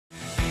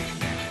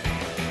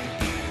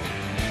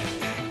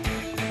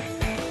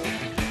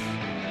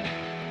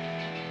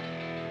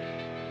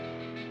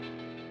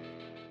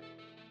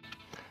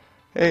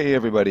Hey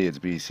everybody, it's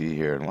BC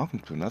here, and welcome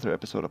to another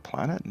episode of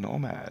Planet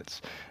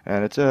Nomads.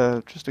 And it's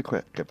just a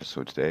quick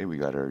episode today. We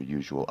got our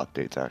usual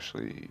updates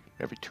actually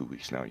every 2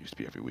 weeks now. It used to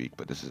be every week,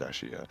 but this is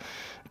actually a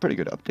pretty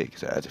good update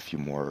because it adds a few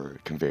more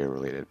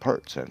conveyor-related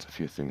parts and it's a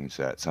few things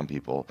that some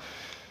people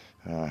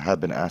have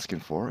been asking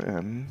for,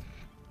 and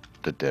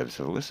the devs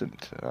have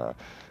listened.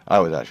 I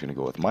was actually going to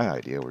go with my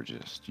idea. We're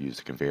just use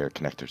the conveyor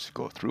connectors to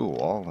go through a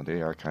wall, and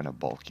they are kind of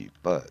bulky,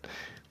 but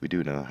we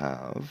do now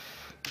have.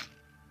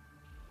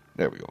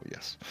 There we go.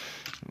 Yes,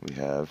 we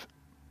have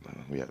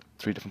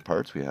three different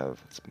parts.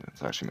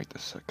 Let's actually make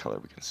this color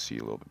we can see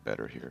a little bit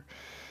better here.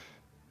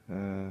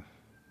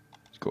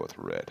 Let's go with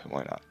red.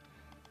 Why not?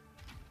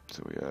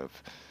 So we have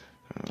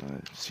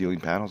ceiling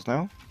panels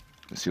now.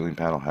 The ceiling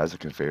panel has a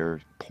conveyor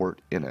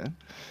port in it,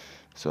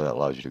 so that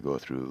allows you to go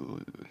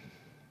through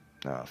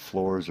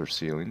floors or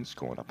ceilings,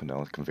 going up and down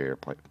with conveyor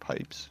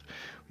pipes.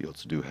 We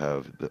also do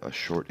have a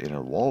short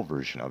inner wall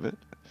version of it,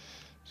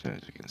 as soon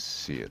as you can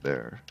see it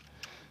there.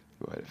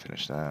 Go ahead and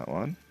finish that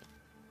one.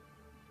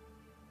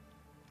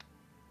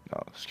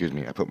 Oh, excuse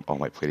me, I put all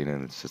my plating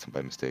in the system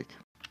by mistake.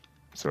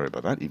 Sorry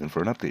about that. Even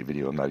for an update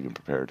video, I'm not even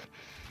prepared.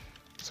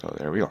 So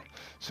there we go.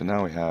 So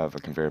now we have a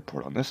conveyor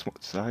port on this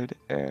side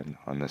and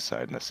on this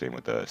side, and the same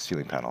with the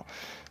ceiling panel.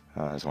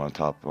 There's one on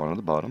top, one on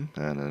the bottom,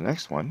 and the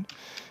next one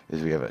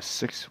is we have a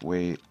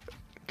 6-way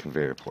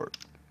conveyor port,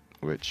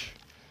 which,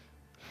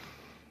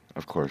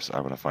 of course, I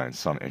want to find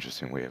some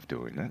interesting way of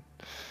doing it.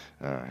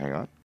 Hang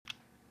on.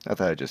 I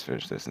thought I just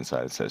finished this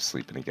inside instead of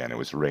sleeping again. It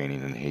was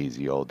raining and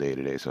hazy all day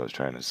today, so I was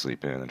trying to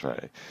sleep in and try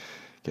to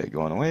get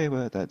going away,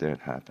 but that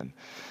didn't happen.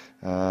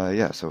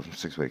 Yeah, so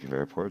 6-way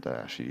conveyor port, that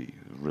actually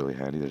really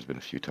handy. There's been a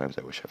few times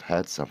I wish I've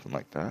had something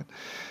like that.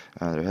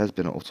 There has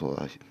been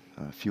also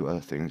a few other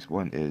things.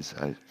 One is,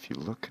 if you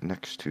look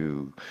next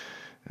to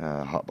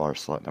hotbar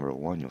slot number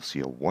 1, you'll see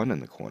a 1 in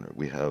the corner.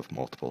 We have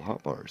multiple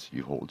hotbars.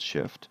 You hold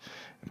shift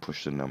and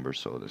push the number,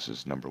 so this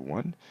is number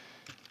 1.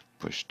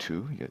 Push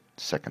 2, you get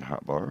second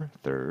hotbar,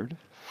 third,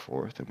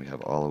 fourth, and we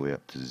have all the way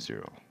up to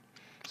 0.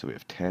 So we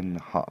have 10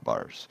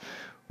 hotbars,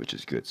 which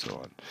is good.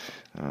 So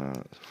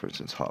on, for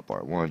instance,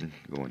 hotbar 1,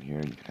 go in here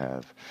and you can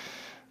have,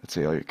 let's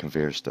say, all your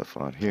conveyor stuff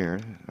on here.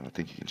 I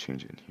think you can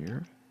change it in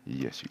here.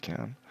 Yes, you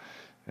can.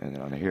 And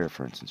then on here,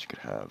 for instance, you could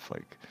have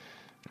like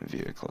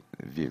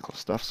vehicle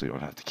stuff, so you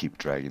don't have to keep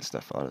dragging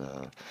stuff out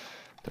of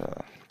the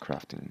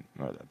crafting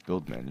or the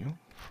build menu,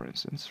 for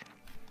instance.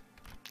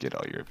 Get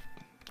all your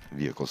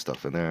vehicle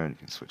stuff in there and you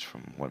can switch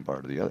from one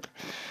bar to the other.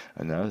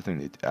 Another thing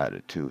they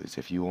added too is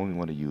if you only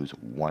want to use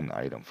one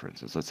item, for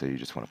instance, let's say you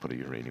just want to put a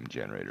uranium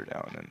generator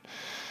down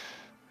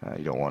and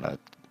you don't want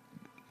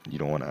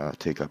to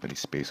take up any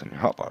space on your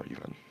hotbar,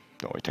 even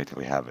though we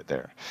technically have it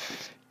there.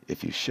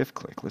 If you shift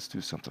click, let's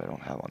do something I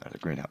don't have on there, the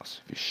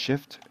greenhouse. If you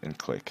shift and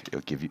click,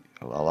 it'll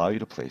allow you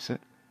to place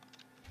it,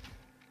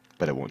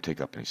 but it won't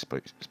take up any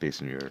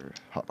space in your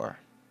hotbar.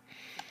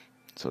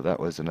 So that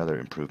was another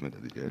improvement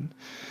that they did.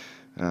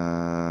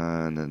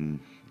 And then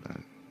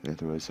yeah,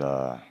 there was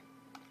oh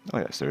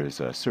yes, there is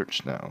a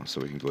search now, so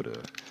we can go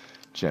to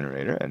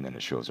generator, and then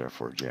it shows our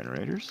 4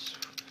 generators,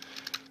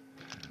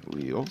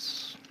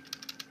 wheels,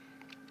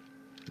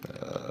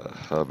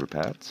 hover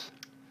pads.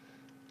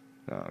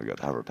 We got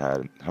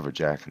the hover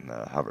jack, and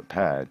the hover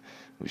pad.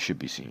 We should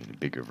be seeing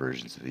bigger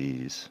versions of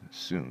these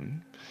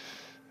soon.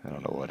 I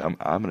don't know what I'm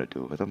gonna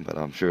do with them, but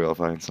I'm sure I'll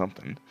find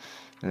something.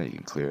 And you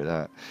can clear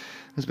that.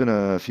 There's been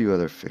a few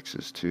other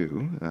fixes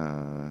too.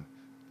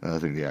 Another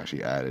thing they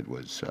actually added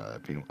was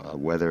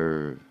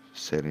weather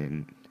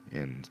setting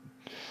in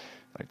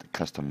like the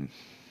custom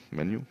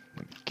menu.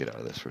 Let me get out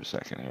of this for a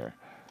second here.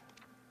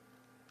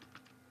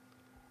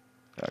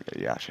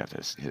 Okay, yeah, I actually have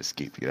to hit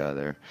escape to get out of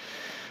there.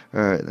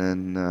 Alright,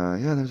 then,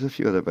 yeah, there's a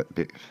few other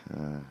big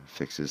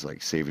fixes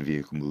like saving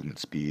vehicle movement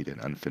speed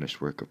and unfinished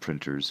work of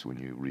printers when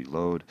you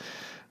reload.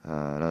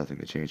 Another thing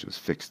they changed was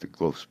fix the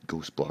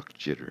ghost block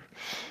jitter.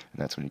 And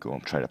that's when you go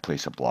and try to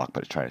place a block,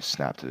 but it's trying to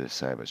snap to this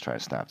side, but it's trying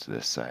to snap to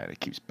this side. It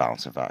keeps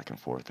bouncing back and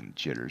forth and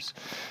jitters.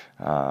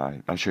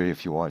 I'm sure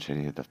if you watch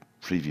any of the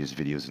previous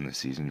videos in this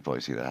season, you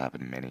probably see that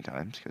happen many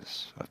times,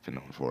 because I've been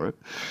known for it.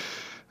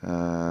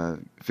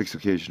 Fix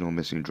occasional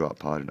missing drop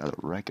pod and other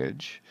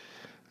wreckage.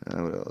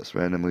 What else?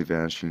 Randomly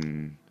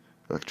vanishing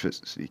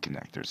electricity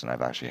connectors, and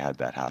I've actually had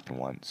that happen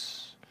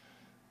once.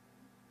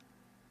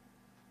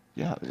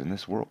 Yeah, it was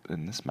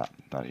in this map,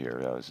 not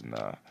here. I was in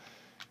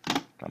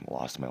I'm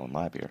lost in my own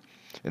lab here.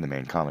 In the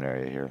main common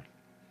area here.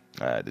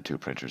 I had the 2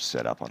 printers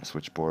set up on a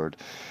switchboard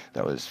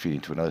that was feeding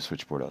to another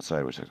switchboard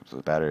outside, which hooked up to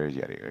the batteries,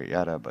 yada yada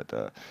yada, but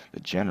the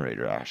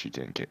generator actually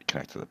didn't get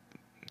connected to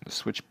the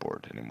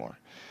switchboard anymore.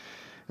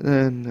 And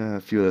then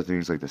a few other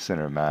things like the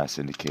center of mass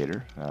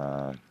indicator,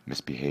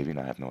 misbehaving.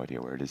 I have no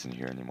idea where it is in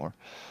here anymore.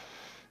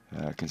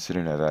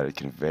 Considering I've added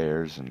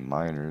conveyors and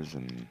miners,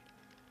 and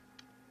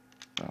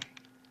well,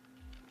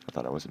 I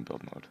thought I was in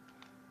build mode.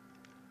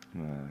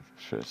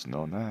 Should have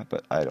known that,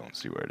 but I don't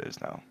see where it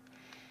is now.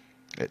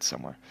 It's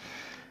somewhere.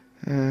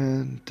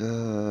 And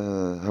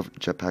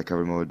jetpack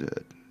hover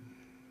mode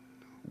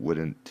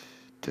wouldn't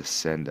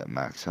descend at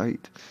max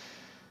height.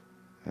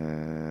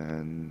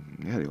 And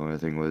only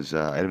thing was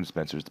item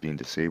dispensers being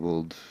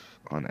disabled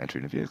on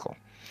entering a vehicle.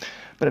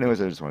 But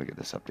anyways, I just want to get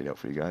this update out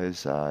for you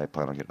guys. I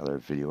plan on getting another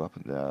video up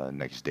the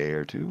next day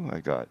or two.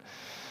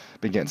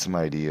 Been getting some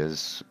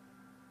ideas,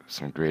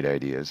 some great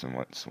ideas, and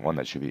one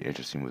that should be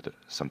interesting with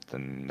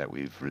something that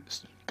we've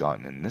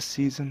gotten in this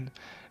season,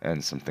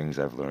 and some things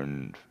I've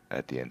learned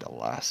at the end of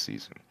last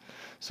season.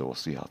 So we'll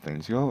see how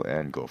things go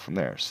and go from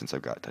there. Since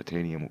I've got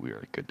titanium, we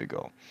are good to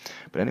go.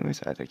 But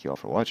anyways, I thank you all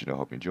for watching. I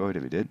hope you enjoyed.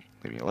 If you did,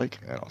 leave me a like,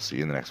 and I'll see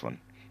you in the next one.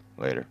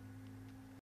 Later.